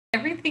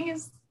Everything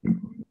is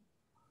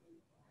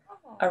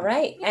all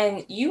right,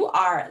 and you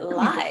are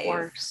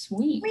live.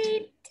 Sweet.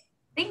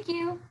 Thank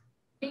you.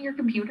 In your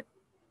computer.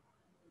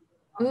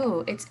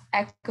 Ooh, it's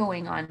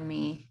echoing on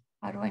me.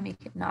 How do I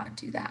make it not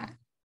do that?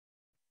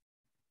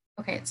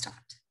 Okay, it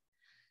stopped.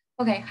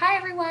 Okay, hi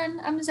everyone.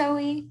 I'm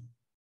Zoe.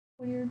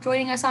 When you're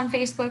joining us on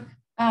Facebook,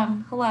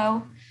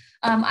 hello.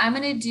 I'm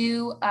going to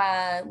do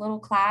a little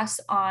class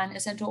on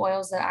essential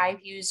oils that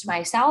I've used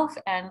myself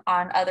and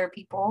on other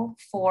people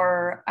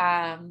for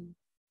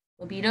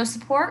libido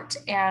support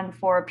and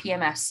for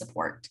PMS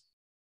support.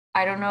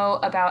 I don't know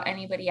about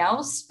anybody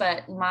else,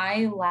 but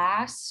my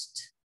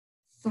last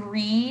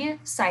 3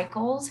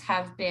 cycles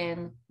have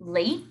been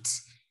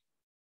late,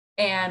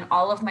 and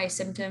all of my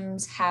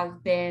symptoms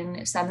have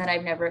been some that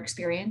I've never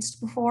experienced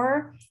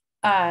before.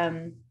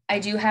 I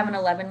do have an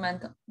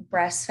 11-month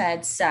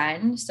breastfed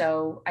son,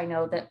 so I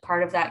know that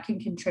part of that can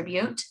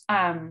contribute.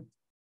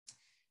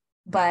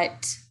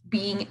 But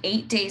being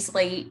 8 days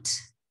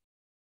late,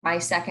 my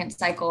second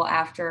cycle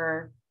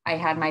after I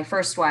had my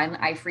first one,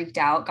 I freaked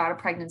out, got a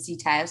pregnancy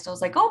test. I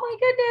was like, oh my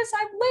goodness,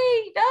 I'm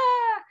late.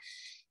 Ah!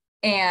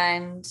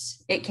 And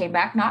it came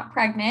back not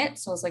pregnant.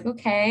 So I was like,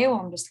 okay, well,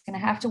 I'm just going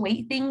to have to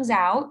wait things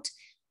out.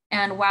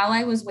 And while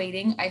I was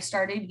waiting, I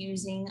started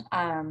using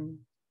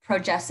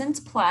Progessence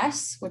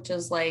Plus, which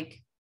is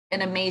like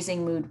an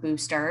amazing mood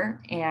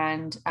booster.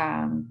 And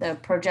the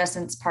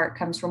Progessence part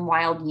comes from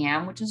wild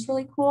yam, which is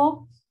really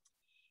cool.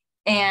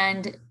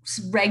 And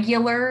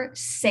regular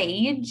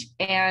sage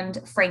and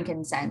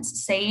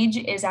frankincense. Sage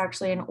is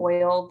actually an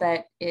oil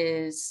that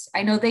is,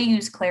 I know they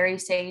use clary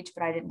sage,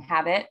 but I didn't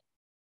have it,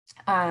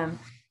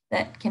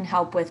 that can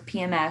help with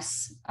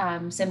PMS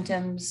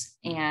symptoms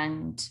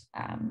and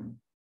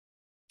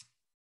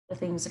the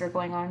things that are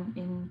going on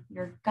in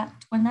your gut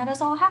when that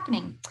is all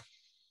happening.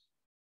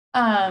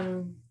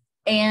 And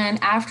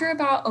after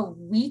about a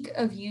week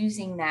of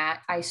using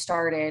that, I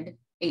started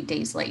 8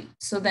 days late.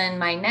 So then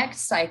my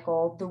next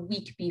cycle, the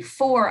week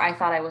before I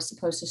thought I was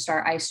supposed to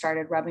start, I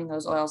started rubbing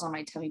those oils on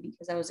my tummy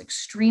because I was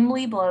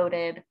extremely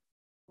bloated,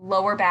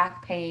 lower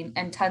back pain,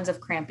 and tons of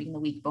cramping the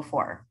week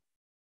before.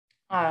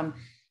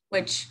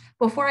 Which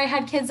before I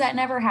had kids, that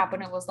never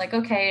happened. It was like,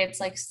 okay, it's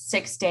like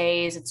 6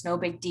 days, it's no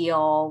big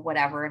deal,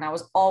 whatever. And I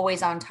was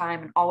always on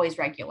time and always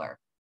regular.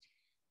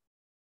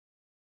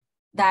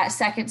 That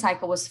second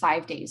cycle was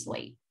 5 days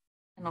late.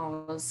 And I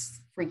was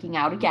freaking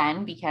out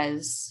again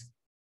because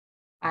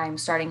I'm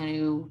starting a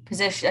new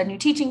position, a new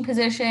teaching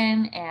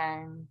position,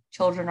 and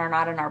children are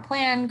not in our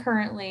plan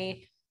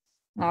currently.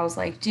 And I was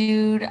like,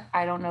 dude,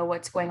 I don't know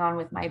what's going on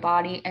with my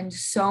body. And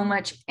so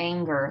much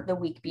anger the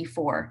week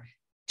before.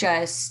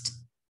 Just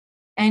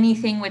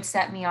anything would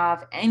set me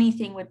off,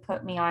 anything would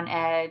put me on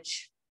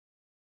edge,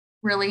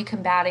 really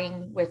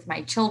combating with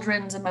my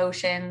children's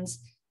emotions,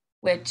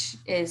 which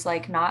is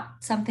like not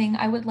something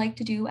I would like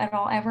to do at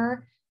all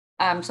ever.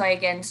 So I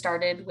again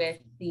started with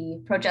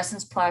the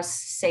Progessence Plus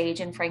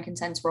Sage and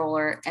Frankincense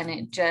Roller, and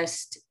it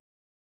just,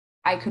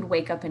 I could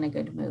wake up in a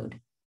good mood,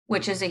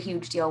 which is a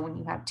huge deal when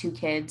you have 2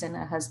 kids and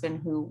a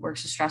husband who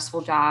works a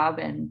stressful job.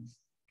 And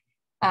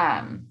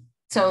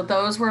so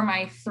those were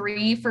my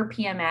 3 for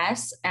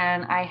PMS.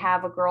 And I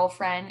have a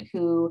girlfriend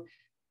who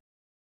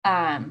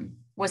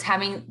was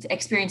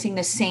experiencing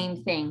the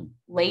same thing,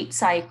 late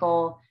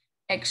cycle,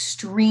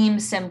 extreme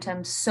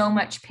symptoms, so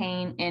much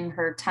pain in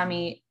her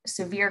tummy,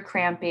 severe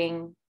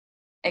cramping,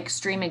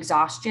 extreme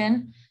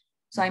exhaustion.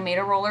 So I made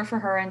a roller for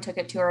her and took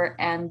it to her.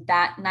 And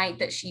that night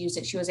that she used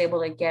it, she was able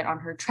to get on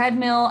her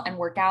treadmill and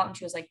work out. And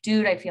she was like,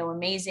 dude, I feel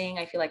amazing.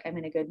 I feel like I'm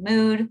in a good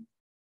mood.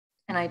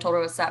 And I told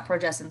her, it's that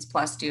Progessence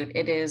Plus, dude.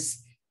 It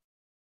is,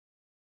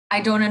 I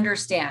don't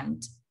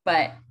understand,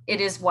 but it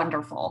is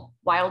wonderful.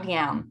 Wild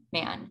yam,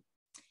 man.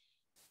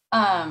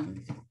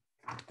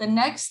 The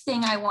next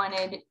thing I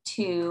wanted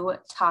to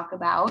talk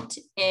about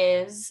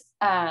is,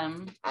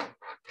 I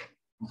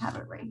have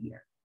it right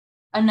here.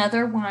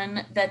 Another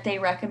one that they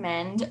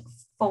recommend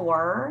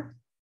for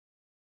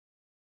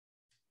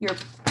your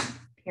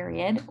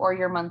period or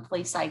your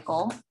monthly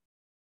cycle,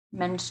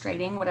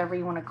 menstruating, whatever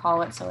you want to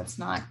call it. So it's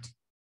not,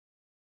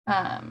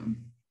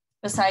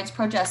 besides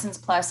Progessence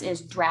Plus,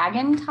 is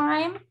Dragon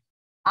Time.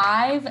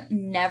 I've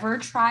never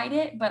tried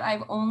it, but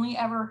I've only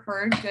ever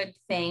heard good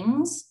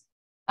things.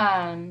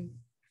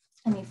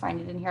 Let me find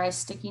it in here. I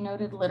sticky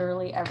noted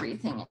literally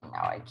everything, and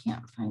now I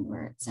can't find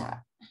where it's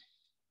at.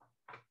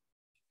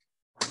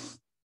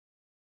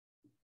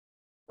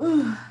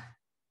 Ooh.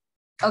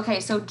 Okay,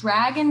 so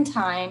Dragon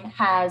Time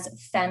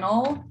has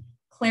fennel,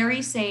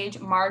 clary sage,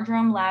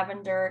 marjoram,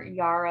 lavender,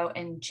 yarrow,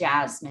 and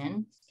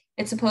jasmine.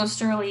 It's supposed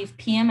to relieve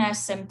PMS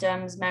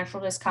symptoms,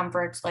 menstrual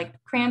discomforts like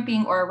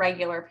cramping or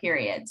irregular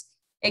periods.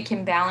 It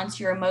can balance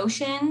your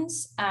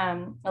emotions,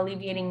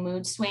 alleviating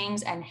mood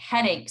swings and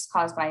headaches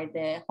caused by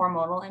the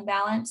hormonal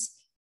imbalance.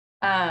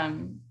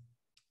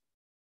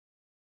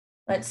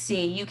 Let's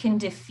see, you can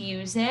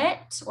diffuse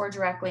it or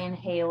directly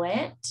inhale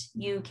it.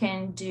 You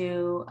can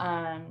do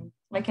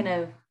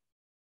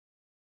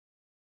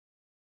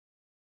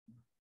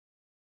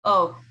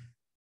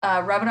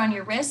Rub it on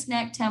your wrist,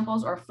 neck,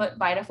 temples, or foot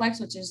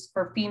VitaFlex, which is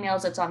for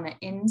females. It's on the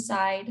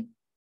inside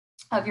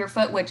of your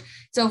foot, which is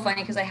so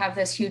funny because I have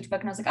this huge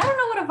book and I was like, I don't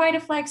know what a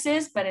VitaFlex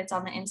is, but it's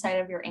on the inside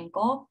of your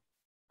ankle.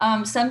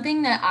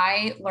 Something that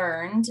I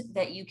learned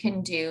that you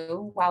can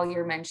do while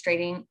you're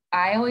menstruating,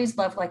 I always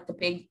love like the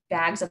big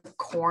bags of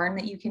corn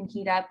that you can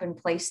heat up and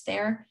place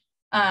there,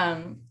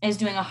 is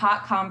doing a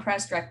hot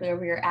compress directly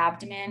over your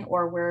abdomen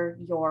or where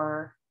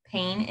your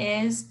pain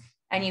is.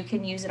 And you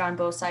can use it on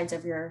both sides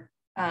of your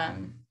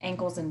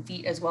ankles and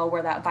feet as well,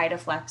 where that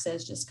VitaFlex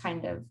is, just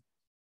kind of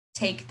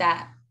take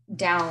that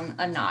down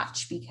a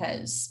notch.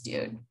 Because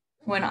dude,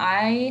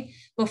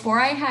 before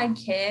I had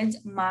kids,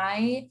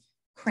 my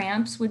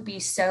cramps would be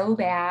so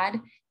bad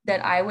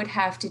that I would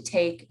have to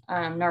take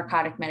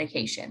narcotic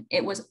medication.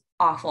 It was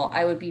awful.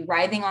 I would be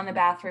writhing on the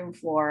bathroom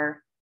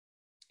floor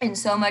in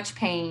so much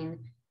pain,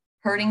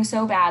 hurting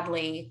so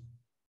badly,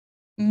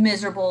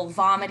 miserable,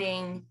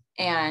 vomiting.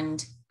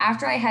 And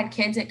after I had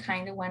kids, it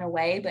kind of went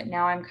away, but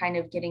now I'm kind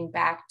of getting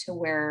back to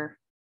where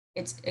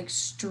it's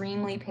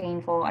extremely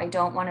painful. I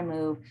don't want to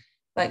move,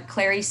 but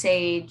clary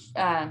sage,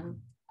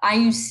 I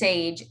use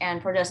sage,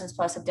 and Progestins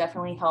Plus have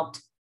definitely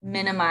helped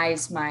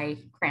minimize my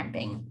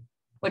cramping,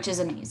 which is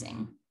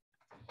amazing.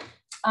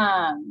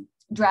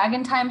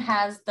 Dragon Time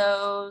has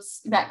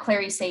that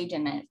clary sage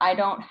in it. I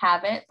don't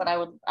have it, but I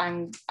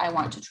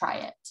want to try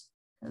it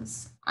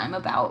because I'm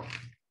about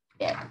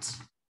it.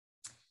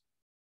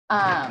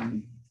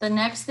 The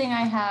next thing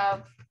I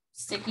have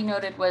sticky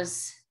noted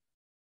was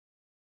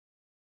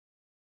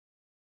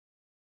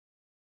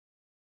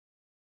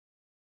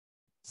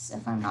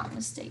if I'm not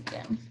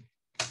mistaken,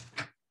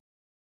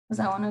 because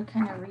I want to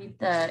kind of read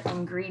the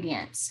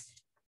ingredients.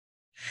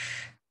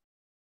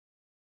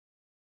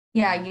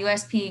 Yeah,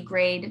 USP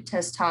grade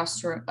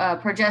testosterone,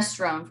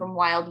 progesterone from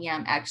wild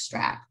yam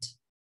extract.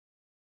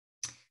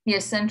 The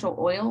essential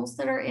oils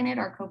that are in it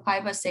are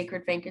copaiba,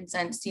 sacred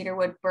frankincense,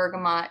 cedarwood,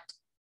 bergamot,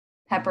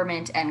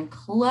 peppermint, and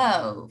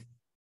clove.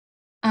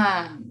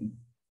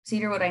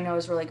 Cedarwood I know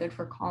is really good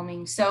for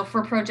calming. So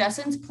for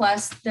Progestins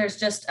Plus, there's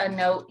just a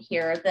note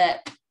here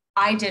that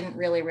I didn't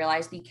really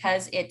realize,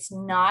 because it's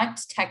not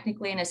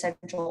technically an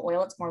essential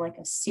oil. It's more like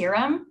a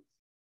serum.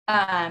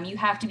 You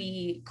have to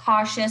be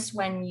cautious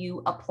when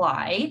you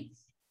apply.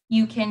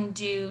 You can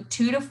do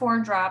 2 to 4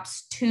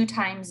 drops 2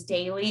 times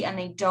daily, and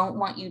they don't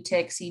want you to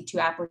exceed 2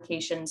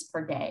 applications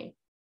per day.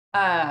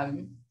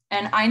 And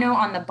I know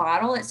on the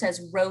bottle, it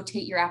says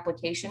rotate your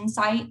application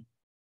site.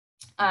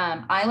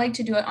 I like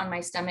to do it on my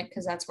stomach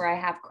because that's where I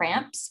have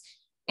cramps,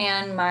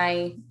 and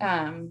my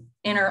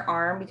inner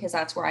arm, because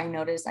that's where I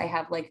notice I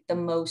have like the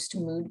most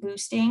mood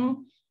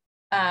boosting.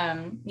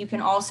 You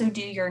can also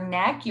do your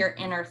neck, your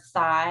inner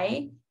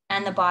thigh,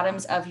 and the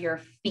bottoms of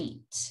your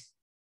feet.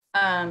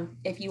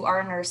 If you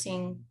are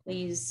nursing,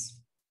 please,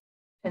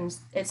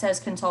 it says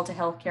consult a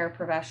healthcare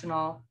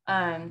professional,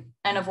 and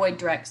avoid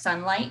direct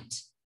sunlight,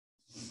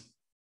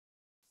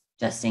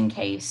 just in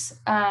case.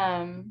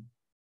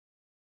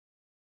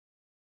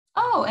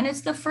 Oh, and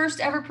it's the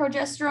first ever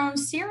progesterone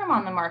serum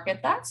on the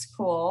market. That's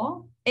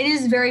cool. It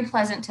is very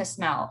pleasant to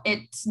smell.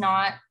 It's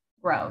not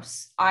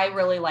gross. I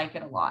really like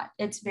it a lot.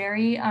 It's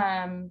very,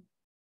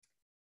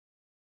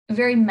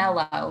 very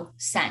mellow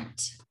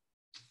scent.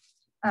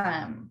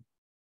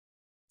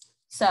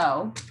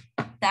 So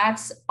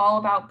that's all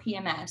about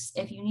PMS.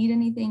 If you need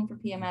anything for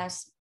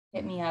PMS,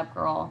 hit me up,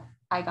 girl.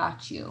 I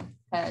got you,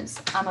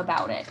 because I'm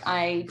about it.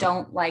 I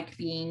don't like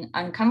being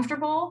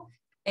uncomfortable.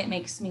 It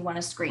makes me want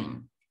to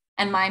scream.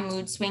 And my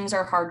mood swings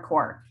are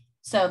hardcore.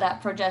 So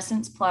that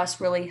Progestins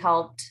Plus really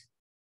helped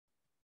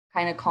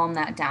kind of calm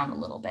that down a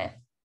little bit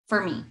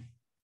for me.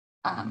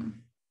 I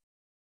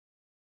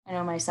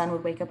know my son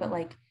would wake up at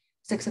like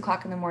 6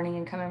 o'clock in the morning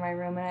and come in my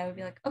room, and I would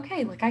be like,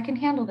 okay, like I can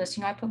handle this.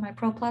 You know, I put my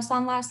Pro Plus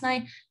on last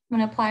night. I'm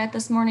going to apply it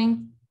this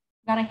morning.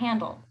 Got a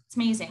handle. It's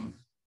amazing.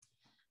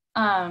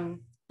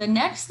 The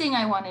next thing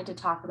I wanted to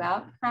talk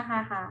about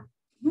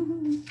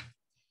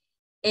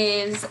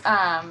is,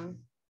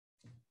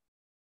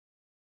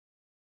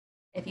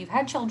 if you've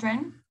had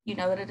children, you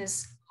know that it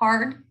is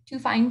hard to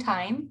find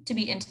time to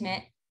be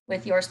intimate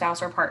with your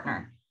spouse or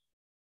partner.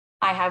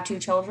 I have 2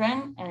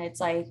 children, and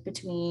it's like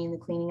between the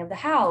cleaning of the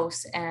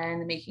house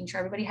and making sure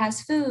everybody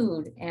has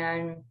food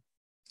and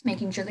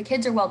making sure the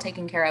kids are well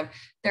taken care of.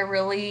 They're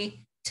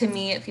really, to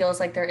me, it feels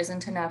like there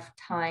isn't enough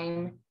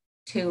time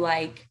to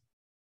like,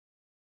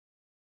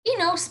 you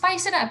know,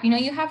 spice it up. You know,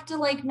 you have to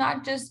like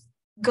not just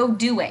go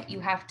do it. You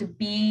have to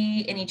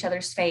be in each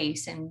other's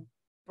face and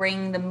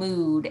bring the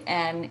mood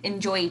and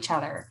enjoy each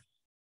other.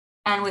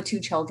 And with 2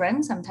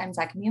 children, sometimes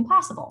that can be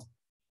impossible.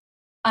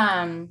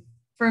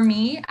 For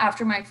me,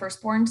 after my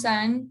firstborn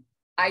son,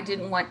 I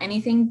didn't want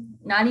anything,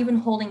 not even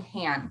holding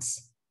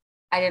hands.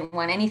 I didn't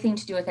want anything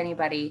to do with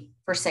anybody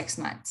for 6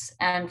 months.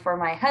 And for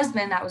my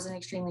husband, that was an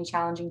extremely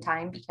challenging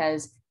time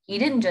because he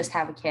didn't just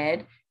have a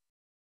kid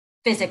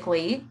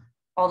physically,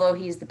 although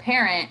he's the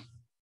parent.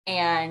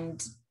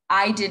 And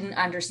I didn't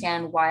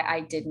understand why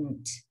I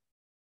didn't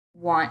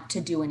want to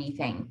do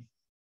anything.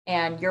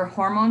 And your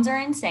hormones are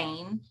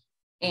insane.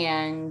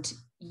 And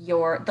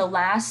the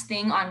last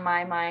thing on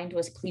my mind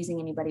was pleasing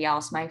anybody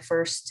else. My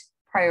first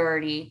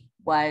priority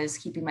was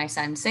keeping my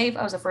son safe.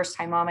 I was a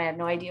first-time mom. I had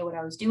no idea what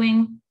I was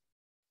doing.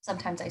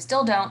 Sometimes I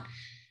still don't,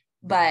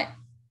 but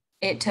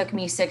it took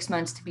me 6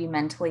 months to be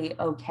mentally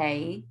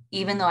okay,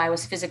 even though I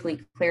was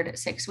physically cleared at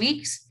 6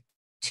 weeks,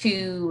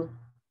 to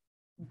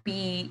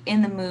be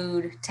in the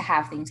mood to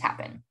have things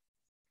happen.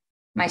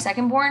 My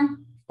second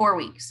born, 4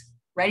 weeks,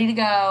 ready to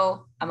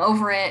go. I'm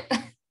over it.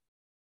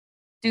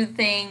 Do the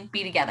thing,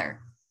 be together.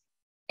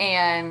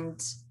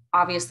 And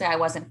obviously I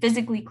wasn't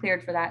physically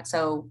cleared for that.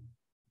 So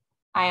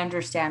I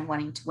understand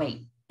wanting to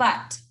wait.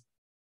 But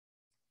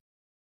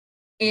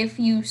if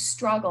you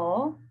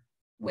struggle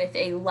with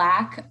a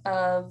lack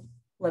of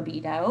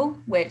libido,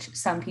 which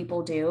some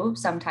people do,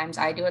 sometimes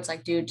I do, it's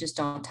like, dude, just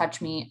don't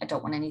touch me. I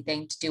don't want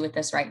anything to do with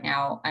this right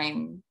now.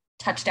 I'm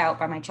touched out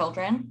by my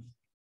children.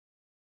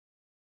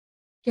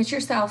 Get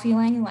yourself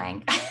ylang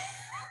ylang.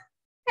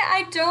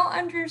 I don't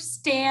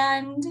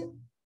understand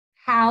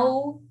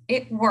how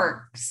it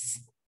works.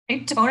 I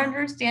don't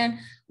understand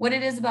what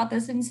it is about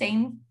this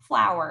insane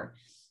flower,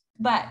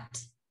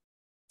 but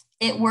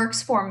it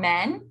works for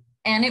men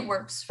and it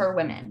works for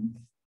women.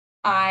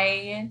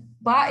 I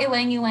bought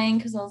ylang ylang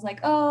because I was like,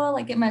 oh,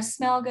 like it must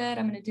smell good.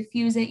 I'm going to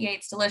diffuse it. Yay,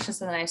 it's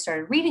delicious. And then I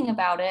started reading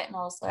about it and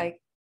I was like,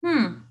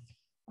 I'm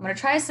going to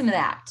try some of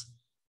that.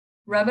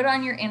 Rub it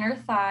on your inner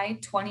thigh,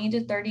 20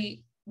 to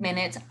 30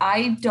 minutes.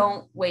 I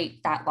don't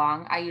wait that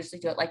long. I usually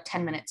do it like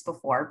 10 minutes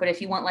before, but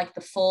if you want like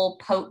the full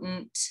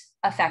potent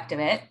effect of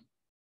it,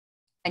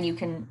 and you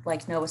can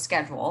like know a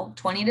schedule,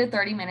 20 to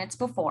 30 minutes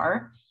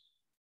before,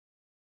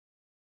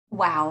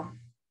 wow,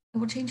 it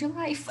will change your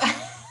life.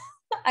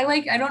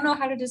 I don't know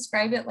how to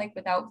describe it like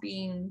without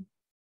being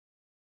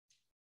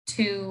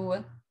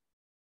too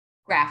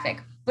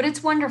graphic, but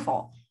it's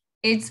wonderful.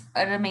 It's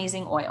an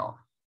amazing oil.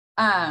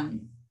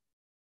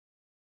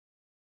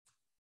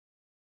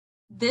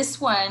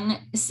 This one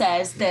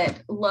says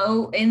that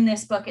in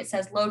this book, it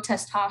says low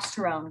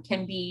testosterone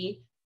can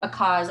be a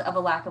cause of a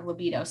lack of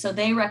libido. So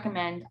they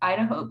recommend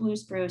Idaho blue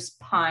spruce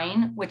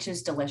pine, which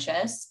is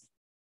delicious,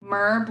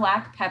 myrrh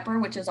black pepper,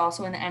 which is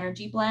also an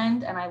energy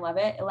blend, and I love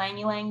it, ylang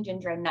ylang,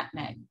 ginger, and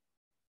nutmeg.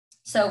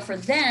 So for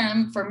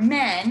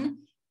men,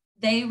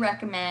 they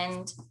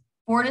recommend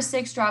 4 to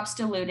 6 drops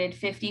diluted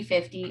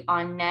 50-50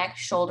 on neck,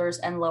 shoulders,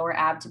 and lower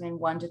abdomen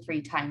 1 to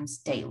 3 times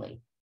daily.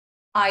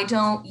 I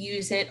don't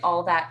use it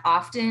all that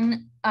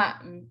often.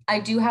 I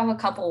do have a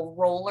couple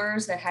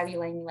rollers that have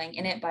ylang ylang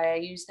in it, but I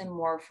use them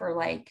more for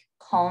like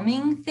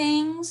calming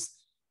things,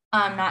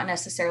 not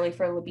necessarily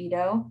for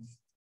libido.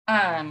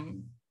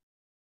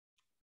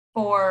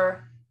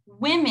 For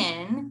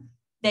women,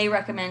 they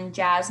recommend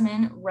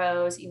jasmine,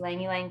 rose, ylang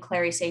ylang,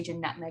 clary sage,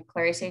 and nutmeg.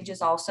 Clary sage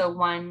is also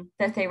one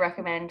that they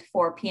recommend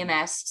for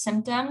PMS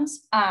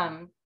symptoms.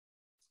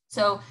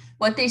 So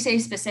what they say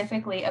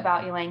specifically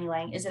about ylang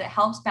ylang is that it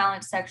helps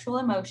balance sexual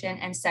emotion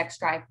and sex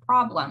drive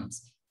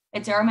problems.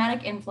 Its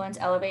aromatic influence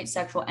elevates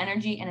sexual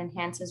energy and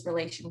enhances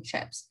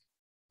relationships.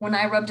 When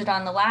I rubbed it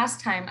on the last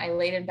time, I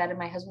laid in bed and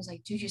my husband was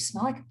like, dude, you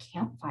smell like a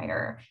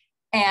campfire.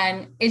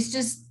 And it's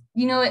just,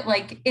 it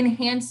like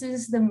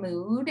enhances the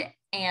mood.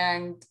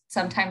 And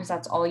sometimes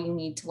that's all you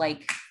need to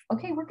like,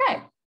 okay, we're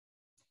good.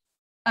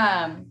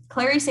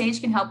 Clary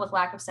sage can help with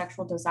lack of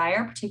sexual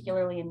desire,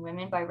 particularly in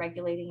women, by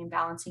regulating and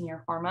balancing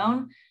your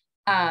hormone.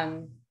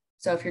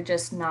 So if you're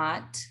just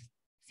not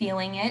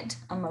feeling it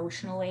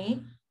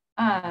emotionally,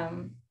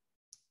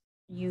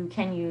 you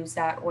can use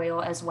that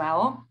oil as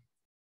well.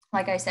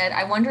 Like I said,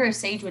 I wonder if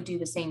sage would do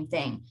the same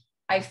thing.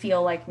 I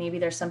feel like maybe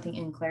there's something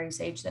in clary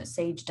sage that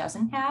sage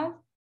doesn't have.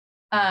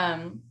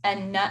 And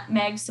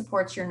nutmeg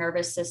supports your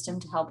nervous system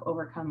to help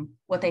overcome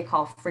what they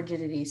call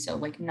frigidity. So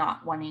like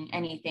not wanting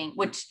anything,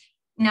 which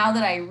now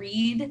that I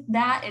read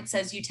that, it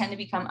says you tend to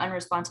become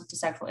unresponsive to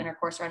sexual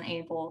intercourse or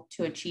unable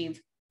to achieve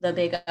the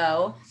big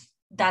O.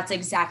 That's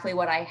exactly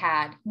what I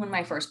had when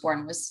my first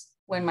son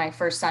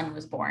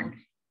was born.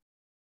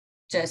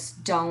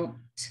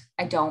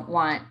 I don't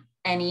want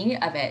any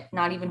of it,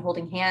 not even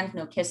holding hands,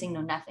 no kissing, no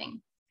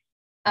nothing.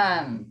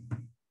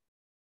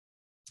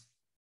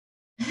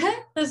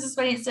 This is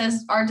funny. It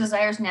says our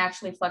desires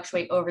naturally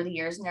fluctuate over the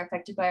years and they're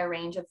affected by a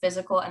range of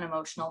physical and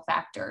emotional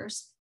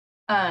factors.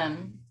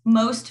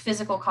 Most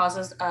physical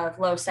causes of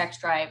low sex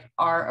drive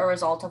are a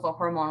result of a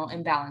hormonal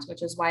imbalance,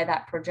 which is why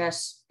that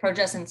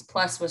Progessence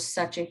Plus was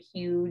such a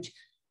huge,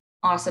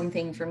 awesome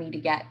thing for me to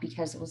get,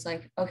 because it was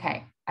like,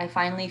 okay, I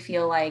finally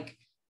feel like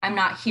I'm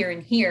not here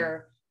and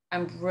here.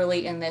 I'm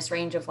really in this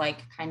range of like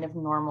kind of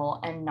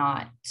normal and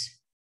not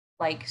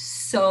like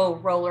so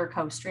roller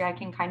coastery. I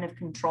can kind of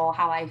control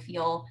how I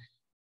feel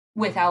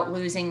without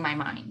losing my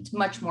mind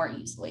much more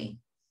easily.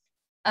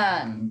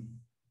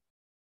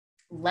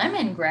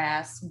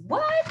 Lemongrass,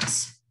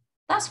 what?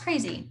 That's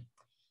crazy.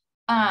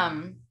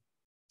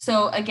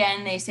 So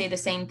again, they say the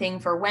same thing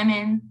for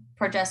women.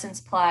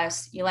 Progessence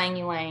Plus, ylang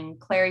ylang,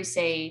 clary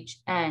sage,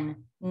 and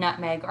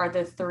nutmeg are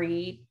the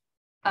 3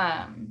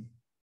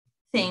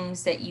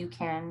 things that you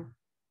can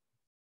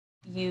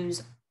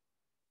use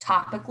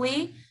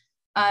topically.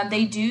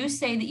 They do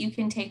say that you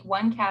can take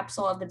 1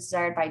 capsule of the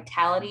desired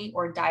vitality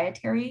or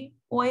dietary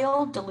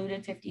oil,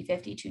 diluted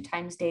 50-50 2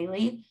 times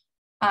daily.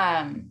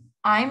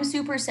 I'm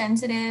super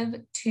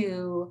sensitive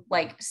to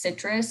like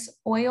citrus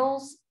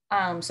oils,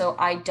 so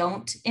I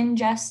don't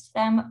ingest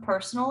them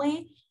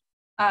personally.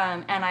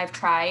 And I've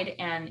tried,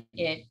 and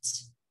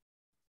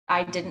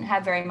I didn't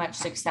have very much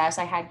success.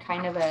 I had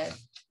kind of a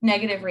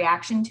negative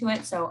reaction to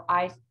it, so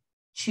I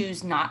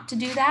choose not to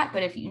do that.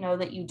 But if you know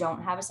that you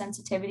don't have a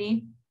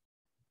sensitivity,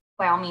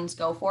 by all means,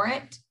 go for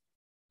it.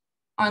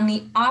 On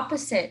the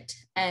opposite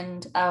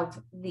end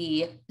of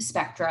the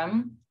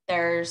spectrum,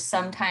 there's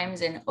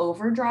sometimes an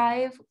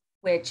overdrive,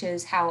 which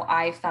is how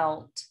I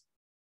felt.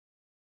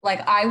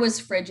 Like, I was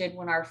frigid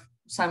when our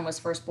son was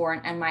first born,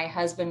 and my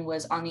husband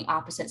was on the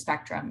opposite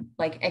spectrum,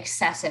 like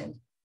excessive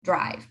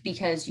drive,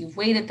 because you've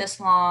waited this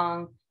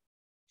long,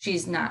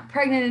 she's not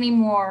pregnant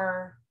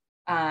anymore.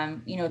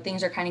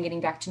 Things are kind of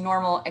getting back to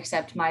normal,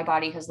 except my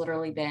body has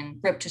literally been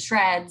ripped to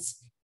shreds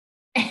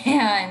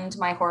and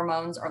my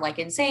hormones are like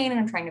insane, and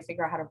I'm trying to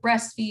figure out how to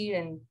breastfeed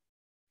and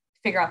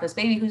figure out this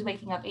baby who's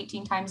waking up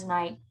 18 times a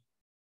night.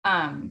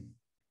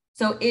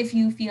 So if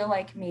you feel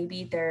like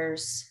maybe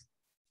there's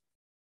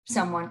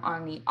someone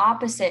on the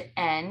opposite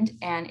end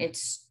and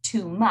it's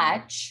too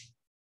much,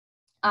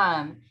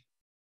 and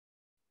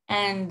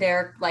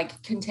they're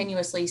like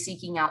continuously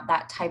seeking out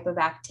that type of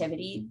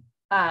activity,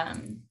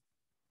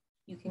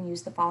 you can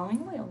use the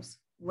following oils: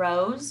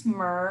 rose,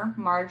 myrrh,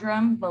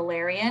 marjoram,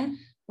 valerian,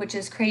 which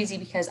is crazy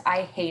because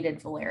I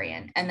hated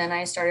valerian. And then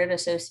I started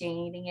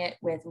associating it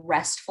with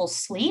restful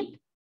sleep,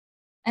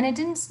 and it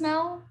didn't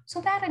smell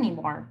so bad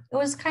anymore. It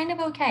was kind of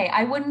okay.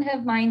 I wouldn't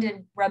have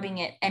minded rubbing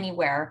it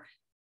anywhere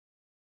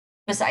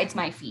besides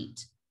my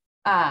feet.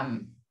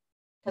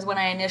 Because when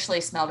I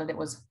initially smelled it, it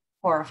was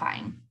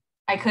horrifying.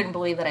 I couldn't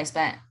believe that I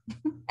spent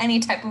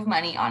any type of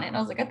money on it. I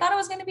was like, I thought it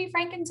was going to be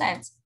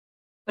frankincense,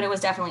 but it was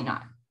definitely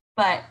not.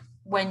 But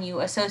when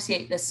you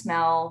associate the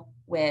smell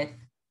with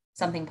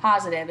something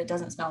positive, it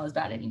doesn't smell as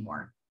bad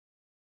anymore.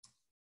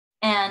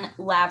 And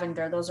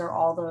lavender, those are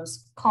all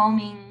those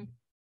calming,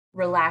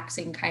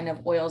 relaxing kind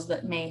of oils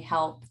that may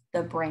help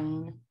the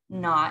brain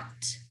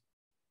not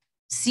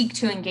seek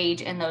to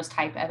engage in those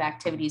type of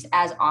activities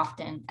as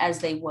often as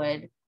they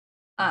would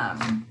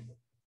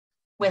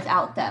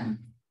without them.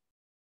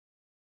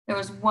 There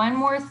was one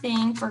more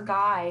thing for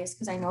guys,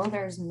 because I know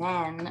there's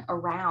men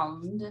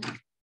around.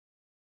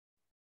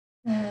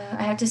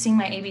 I have to sing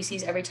my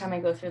ABCs every time I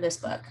go through this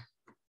book.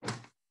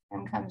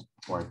 M comes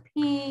before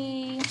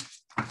P.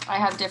 I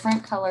have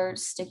different colored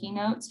sticky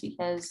notes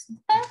because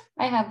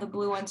I have the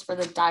blue ones for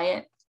the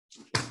diet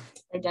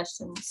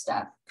digestion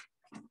stuff.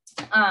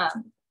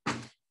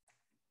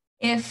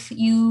 If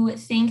you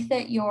think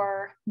that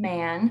your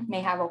man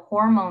may have a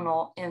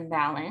hormonal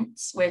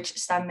imbalance, which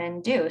some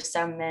men do,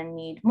 some men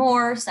need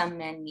more, some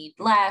men need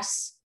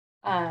less.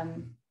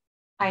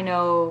 I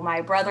know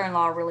my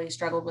brother-in-law really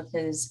struggled with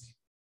his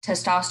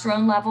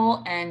testosterone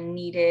level and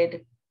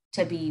needed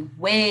to be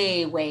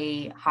way,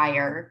 way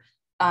higher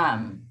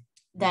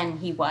than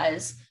he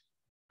was.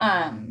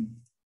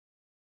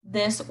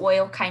 This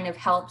oil kind of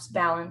helps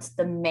balance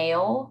the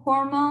male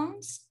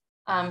hormones.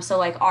 So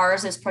like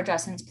ours is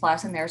Progestins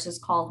Plus and theirs is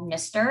called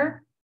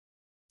Mister.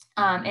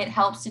 It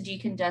helps to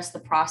decongest the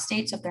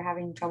prostate. So if they're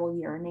having trouble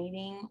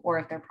urinating or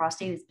if their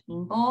prostate is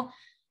painful,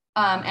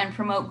 and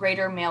promote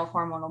greater male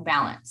hormonal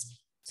balance.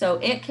 So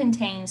it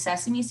contains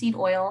sesame seed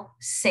oil,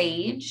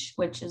 sage,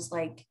 which is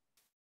like,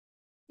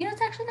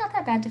 it's actually not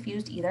that bad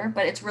diffused either,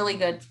 but it's really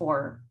good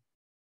for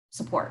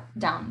support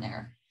down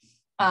there.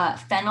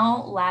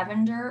 Fennel,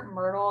 lavender,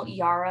 myrtle,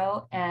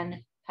 yarrow,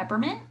 and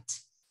peppermint.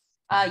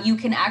 You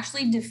can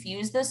actually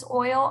diffuse this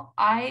oil.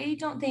 I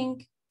don't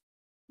think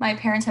my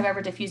parents have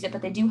ever diffused it,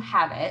 but they do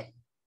have it.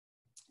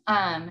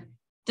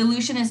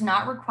 Dilution is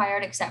not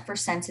required except for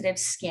sensitive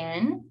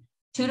skin.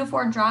 2 to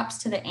 4 drops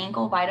to the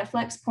ankle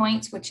Vitaflex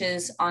points, which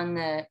is on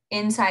the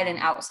inside and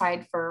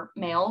outside for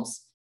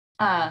males.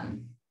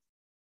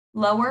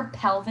 Lower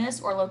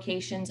pelvis or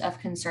locations of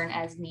concern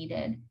as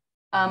needed.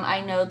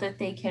 I know that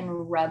they can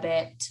rub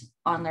it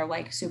on their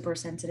like super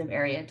sensitive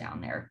area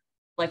down there,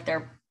 like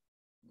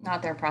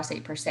not their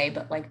prostate per se,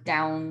 but like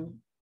down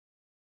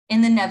in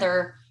the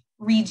nether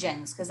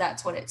regions, because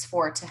that's what it's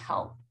for, to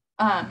help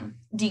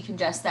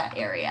decongest that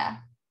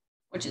area,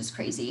 which is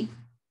crazy.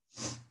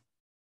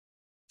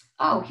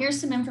 Oh, here's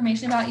some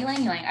information about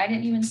ylang ylang. I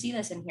didn't even see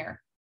this in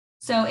here.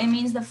 So it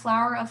means the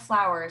flower of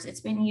flowers.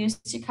 It's been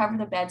used to cover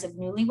the beds of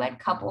newlywed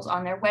couples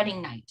on their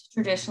wedding night,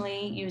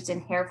 traditionally used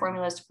in hair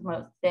formulas to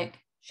promote thick,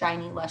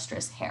 shiny,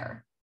 lustrous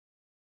hair.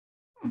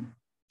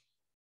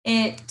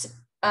 It,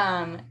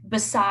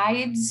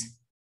 besides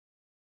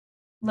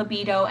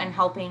libido and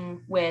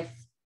helping with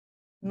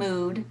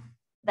mood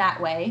that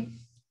way,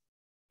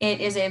 it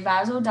is a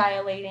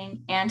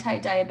vasodilating,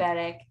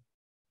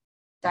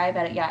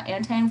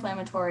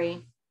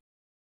 anti-inflammatory,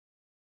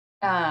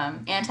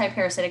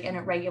 anti-parasitic, and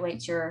it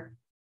regulates your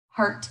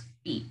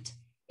heartbeat.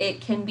 It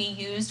can be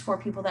used for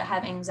people that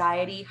have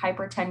anxiety,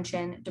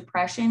 hypertension,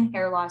 depression,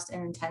 hair loss,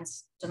 and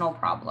intestinal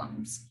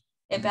problems.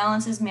 It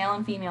balances male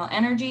and female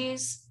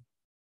energies,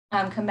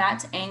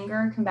 combats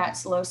anger,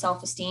 combats low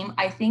self-esteem.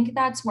 I think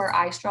that's where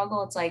I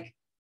struggle. It's like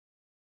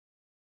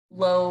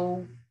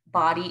low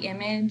body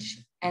image.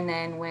 And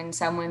then when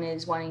someone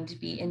is wanting to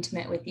be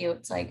intimate with you,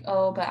 it's like,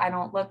 oh, but I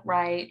don't look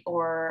right,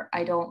 or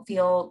I don't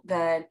feel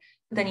good.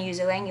 But then you use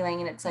ylang ylang,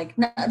 and it's like,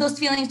 no, those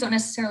feelings don't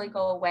necessarily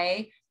go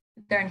away.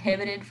 They're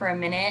inhibited for a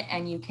minute,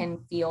 and you can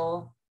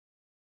feel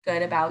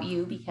good about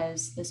you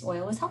because this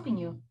oil is helping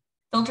you.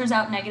 Filters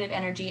out negative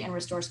energy and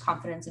restores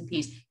confidence and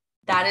peace.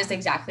 That is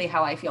exactly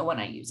how I feel when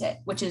I use it,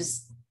 which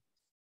is,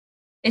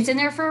 it's in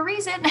there for a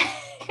reason,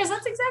 because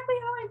that's exactly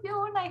how I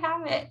feel when I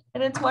have it.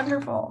 And it's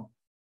wonderful.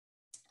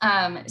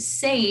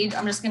 Sage,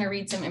 I'm just going to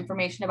read some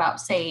information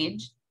about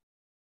sage,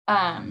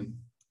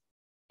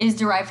 is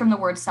derived from the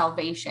word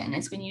salvation.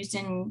 It's been used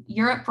in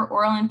Europe for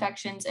oral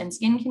infections and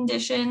skin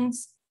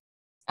conditions,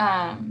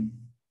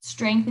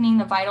 strengthening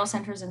the vital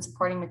centers and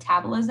supporting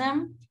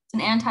metabolism. It's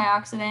an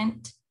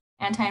antioxidant,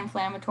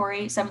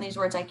 anti-inflammatory. Some of these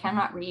words I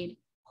cannot read.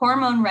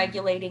 Hormone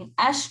regulating,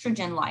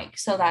 estrogen-like.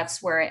 So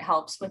that's where it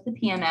helps with the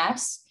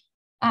PMS.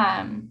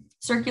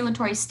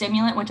 Circulatory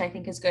stimulant, which I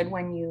think is good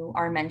when you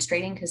are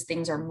menstruating because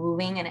things are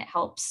moving and it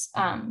helps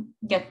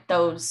get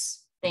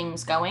those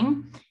things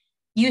going.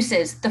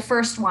 Uses, the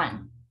first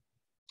one,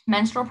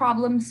 menstrual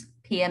problems,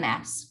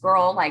 PMS.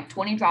 Girl, like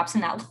 20 drops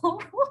in that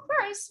little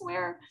roller, I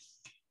swear.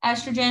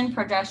 Estrogen,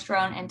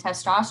 progesterone, and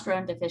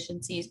testosterone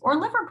deficiencies or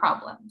liver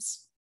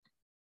problems.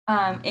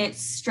 It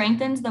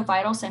strengthens the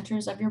vital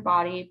centers of your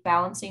body,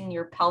 balancing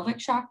your pelvic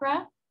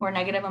chakra, where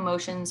negative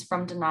emotions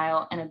from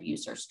denial and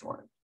abuse are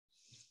stored.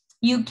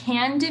 You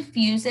can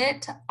diffuse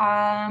it.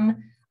 I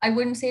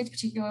wouldn't say it's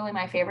particularly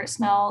my favorite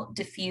smell.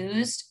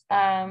 Diffused,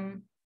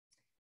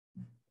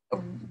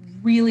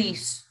 really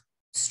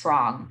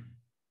strong.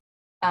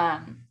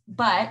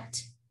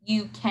 But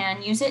you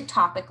can use it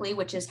topically,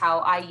 which is how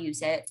I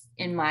use it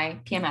in my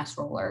PMS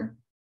roller.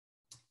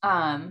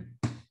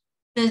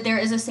 There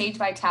is a Sage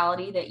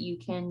Vitality that you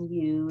can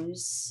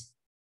use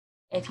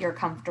if you're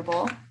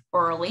comfortable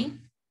orally.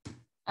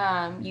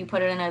 You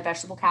put it in a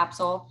vegetable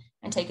capsule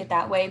and take it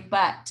that way,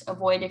 but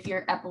avoid if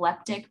you're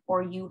epileptic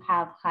or you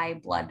have high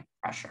blood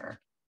pressure.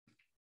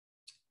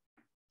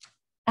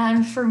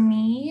 And for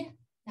me,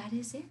 that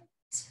is it.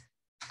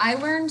 I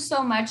learned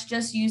so much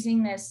just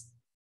using this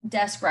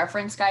desk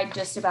reference guide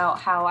just about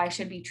how I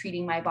should be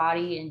treating my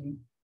body.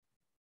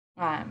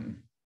 And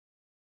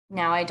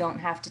now I don't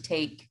have to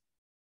take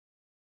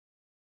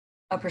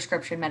a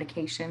prescription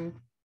medication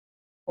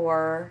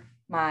for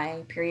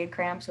my period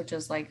cramps, which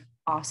is like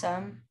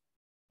awesome.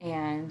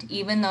 And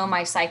even though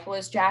my cycle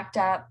is jacked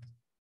up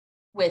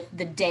with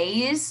the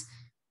days,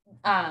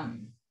 I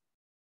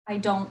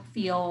don't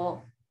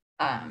feel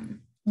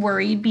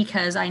worried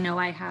because I know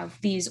I have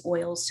these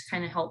oils to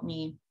kind of help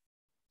me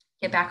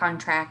get back on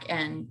track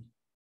and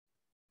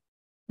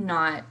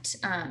not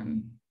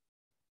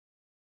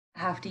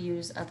have to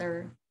use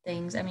other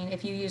things. I mean,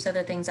 if you use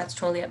other things, that's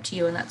totally up to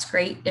you, and that's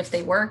great if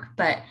they work,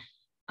 but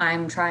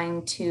I'm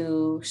trying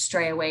to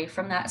stray away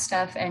from that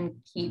stuff and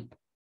keep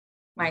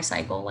my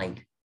cycle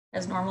like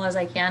as normal as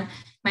I can.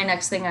 My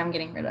next thing I'm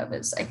getting rid of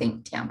is, I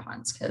think,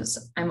 tampons,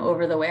 because I'm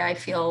over the way I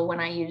feel when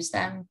I use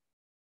them.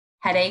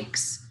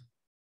 Headaches,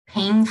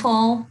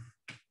 painful,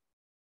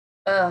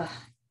 and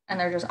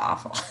they're just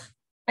awful.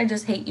 I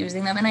just hate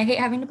using them, and I hate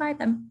having to buy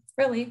them,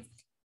 really.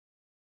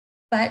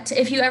 But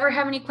if you ever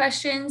have any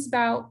questions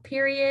about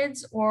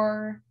periods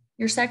or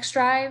your sex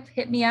drive,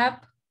 hit me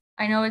up.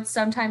 I know it's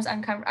sometimes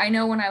uncomfortable. I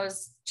know when I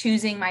was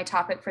choosing my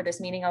topic for this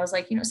meeting, I was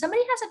like,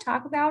 somebody has to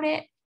talk about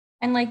it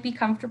and like be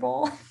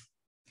comfortable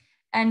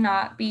and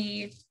not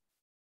be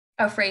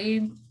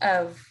afraid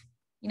of,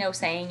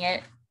 saying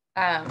it.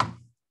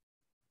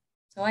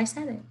 So I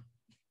said it.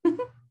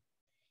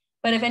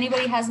 But if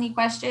anybody has any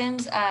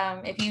questions,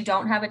 if you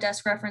don't have a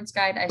desk reference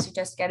guide, I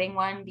suggest getting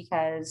one,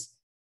 because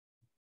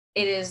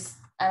it is,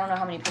 I don't know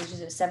how many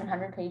pages it is,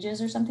 700 pages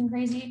or something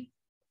crazy,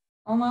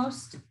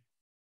 almost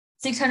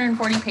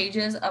 640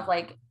 pages of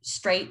like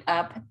straight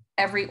up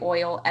every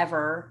oil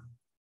ever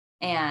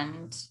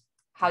and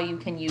how you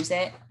can use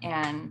it.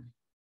 And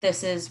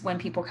this is when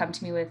people come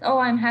to me with, oh,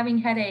 I'm having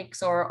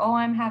headaches, or, oh,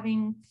 I'm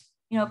having,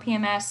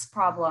 PMS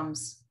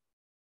problems.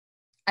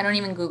 I don't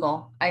even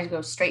Google. I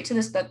go straight to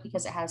this book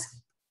because it has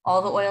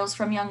all the oils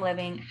from Young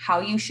Living, how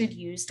you should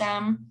use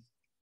them.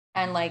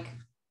 And like,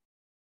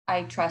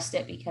 I trust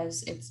it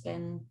because it's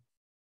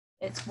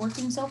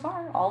working so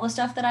far. All the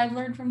stuff that I've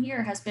learned from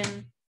here has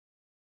been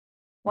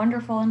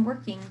wonderful and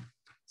working.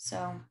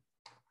 So,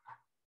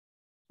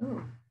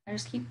 I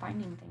just keep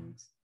finding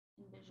things.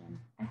 Envision.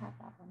 I have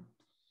that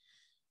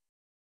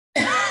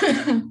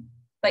one.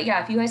 But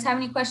yeah, if you guys have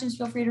any questions,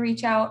 feel free to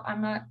reach out.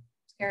 I'm not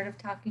scared of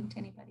talking to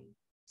anybody.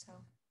 So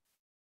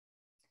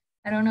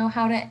I don't know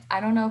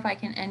if I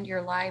can end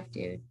your live,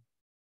 dude.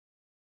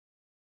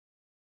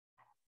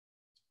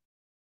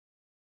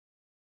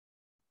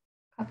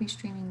 Copy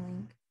streaming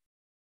link.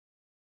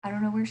 I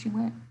don't know where she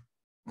went.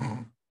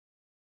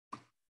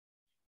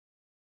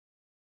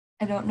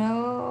 I don't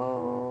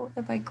know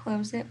if I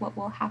close it, what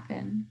will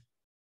happen.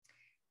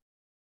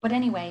 But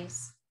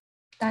anyways,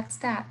 that's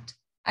that.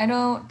 I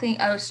don't think,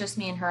 oh, it's just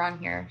me and her on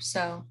here.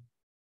 So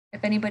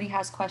if anybody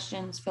has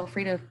questions, feel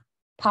free to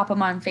pop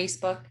them on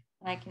Facebook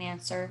and I can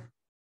answer.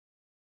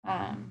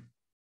 But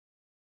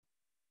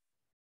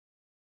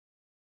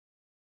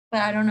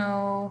I don't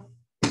know.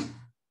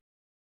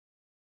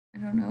 I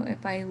don't know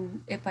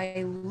if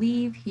I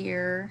leave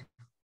here,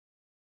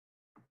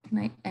 can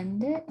I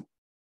end it?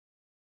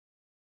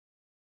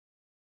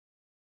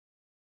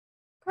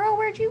 Girl,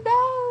 where'd you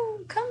go?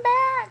 Come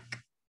back.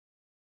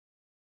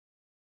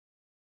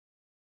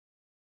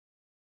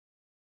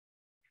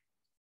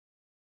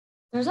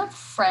 There's a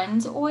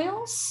Friends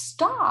oil?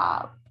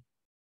 Stop.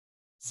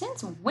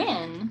 Since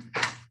when?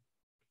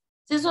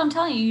 This is what I'm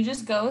telling you. You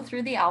just go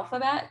through the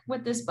alphabet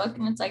with this book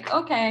and it's like,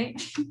 okay.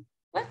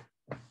 What?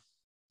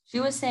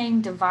 She was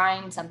saying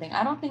divine something.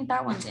 I don't think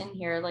that one's in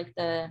here. Like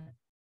I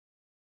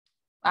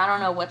don't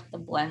know what the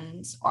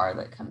blends are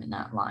that come in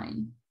that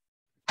line.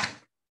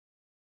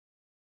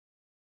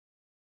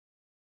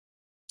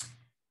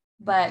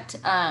 But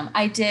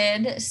I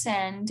did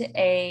send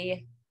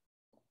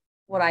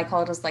what I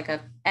call it as like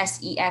a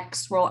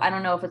SEX roll. I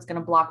don't know if it's going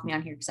to block me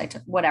on here because I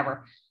took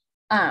whatever.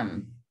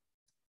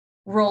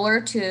 Roller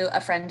to a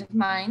friend of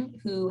mine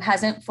who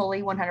hasn't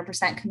fully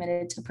 100%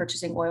 committed to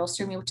purchasing oils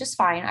through me, which is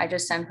fine. I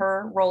just send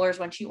her rollers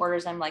when she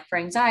orders them, like for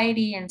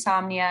anxiety,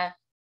 insomnia,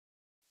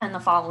 and the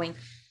following.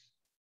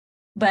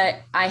 But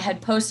I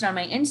had posted on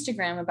my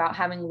Instagram about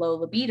having low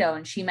libido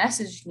and she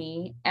messaged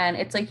me and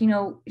it's like,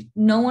 no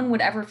one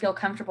would ever feel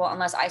comfortable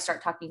unless I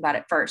start talking about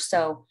it first.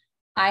 So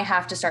I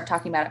have to start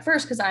talking about it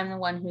first because I'm the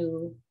one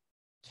who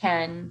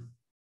can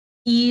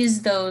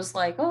ease those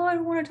like, oh, I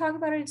don't want to talk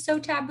about it. It's so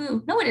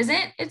taboo. No, it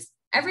isn't. It's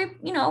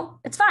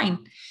it's fine.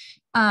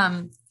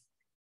 And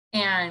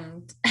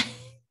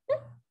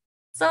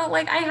so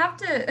like I have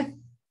to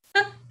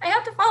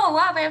follow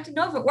up. I have to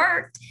know if it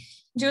worked.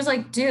 And she was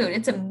like, dude,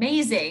 it's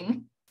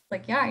amazing.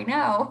 Like, yeah, I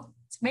know.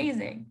 It's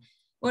amazing.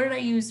 What did I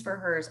use for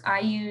hers? I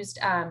used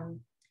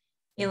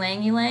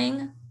ylang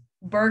ylang,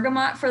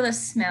 bergamot for the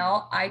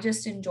smell. I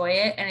just enjoy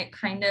it. And it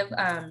kind of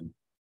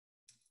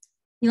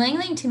ylang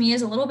ylang to me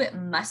is a little bit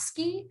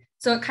musky.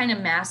 So it kind of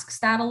masks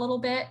that a little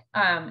bit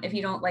if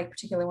you don't like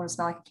particularly want to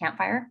smell like a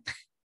campfire.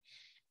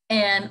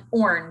 And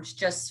orange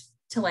just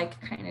to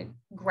like kind of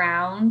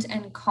ground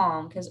and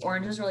calm because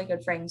orange is really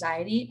good for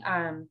anxiety.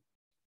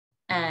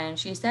 And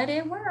she said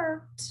it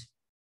worked.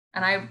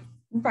 And I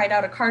write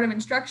out a card of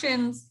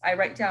instructions. I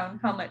write down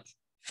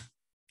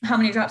how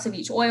many drops of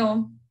each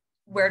oil,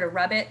 where to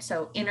rub it.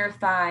 So inner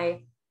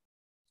thigh,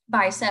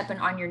 bicep, and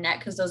on your neck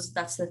because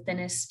that's the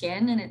thinnest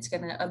skin and it's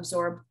going to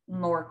absorb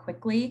more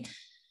quickly.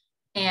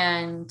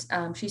 And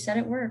she said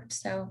it worked.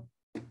 So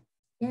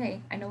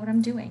yay, I know what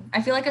I'm doing.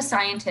 I feel like a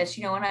scientist,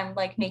 when I'm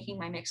like making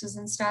my mixes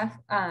and stuff,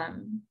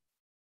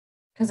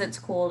 because it's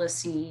cool to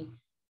see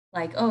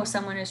like, oh,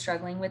 someone is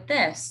struggling with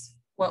this.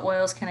 What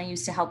oils can I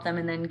use to help them?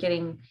 And then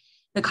getting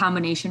the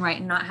combination right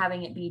and not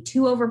having it be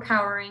too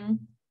overpowering.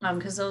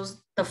 Because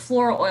the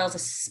floral oils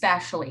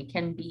especially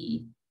can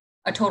be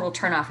a total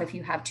turnoff if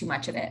you have too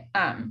much of it.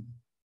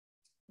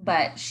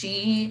 But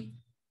she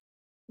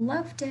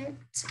loved it.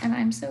 And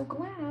I'm so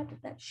glad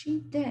that she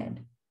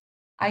did.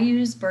 I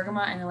use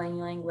bergamot and ylang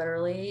ylang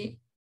literally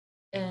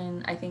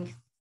in, I think,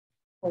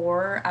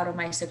 4 out of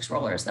my 6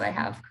 rollers that I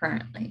have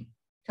currently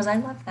because I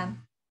love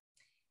them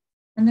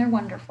and they're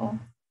wonderful.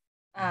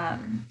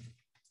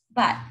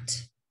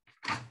 But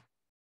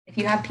if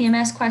you have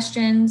PMS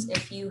questions,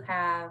 if you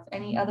have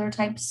any other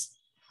types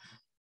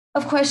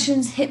of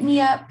questions, hit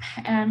me up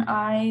and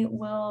I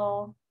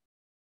will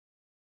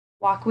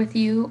walk with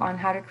you on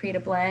how to create a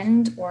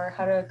blend or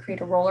how to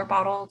create a roller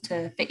bottle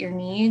to fit your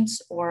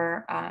needs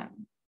or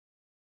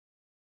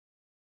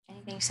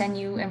anything. Send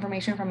you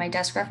information from my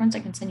desk reference.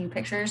 I can send you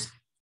pictures.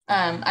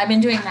 I've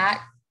been doing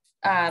that.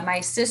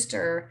 My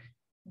sister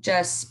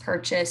just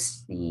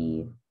purchased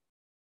the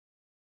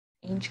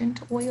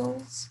ancient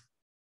oils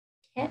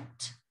kit,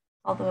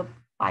 all the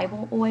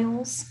Bible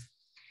oils.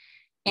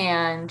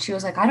 And she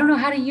was like, I don't know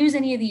how to use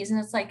any of these. And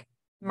it's like,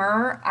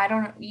 myrrh, I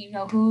don't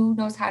who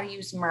knows how to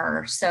use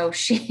myrrh. So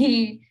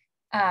she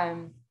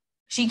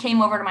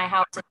came over to my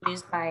house and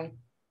used my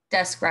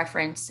desk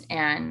reference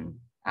and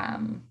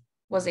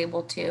was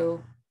able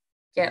to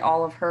get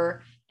all of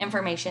her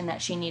information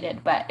that she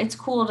needed. But it's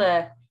cool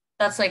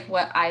that's like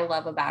what I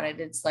love about it.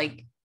 It's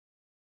like,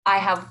 I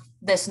have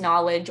this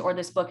knowledge or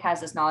this book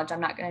has this knowledge.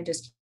 I'm not going to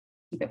just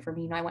keep it for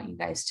me. I want you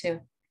guys to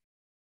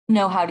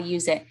know how to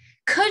use it.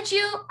 Could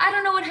you? I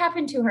don't know what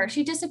happened to her.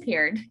 She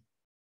disappeared.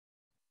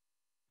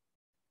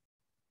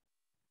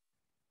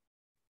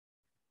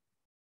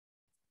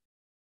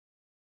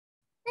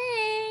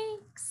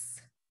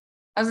 Thanks.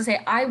 I was gonna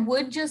say, I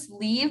would just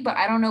leave, but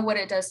I don't know what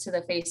it does to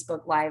the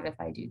Facebook Live if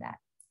I do that.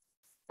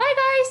 Bye,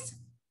 guys.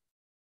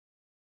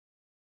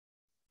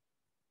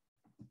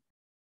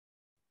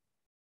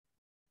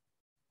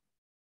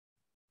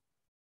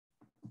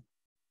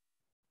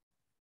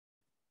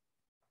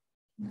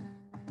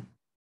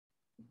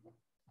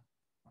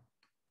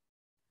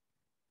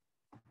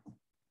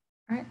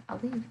 All right, I'll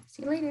leave.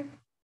 See you later.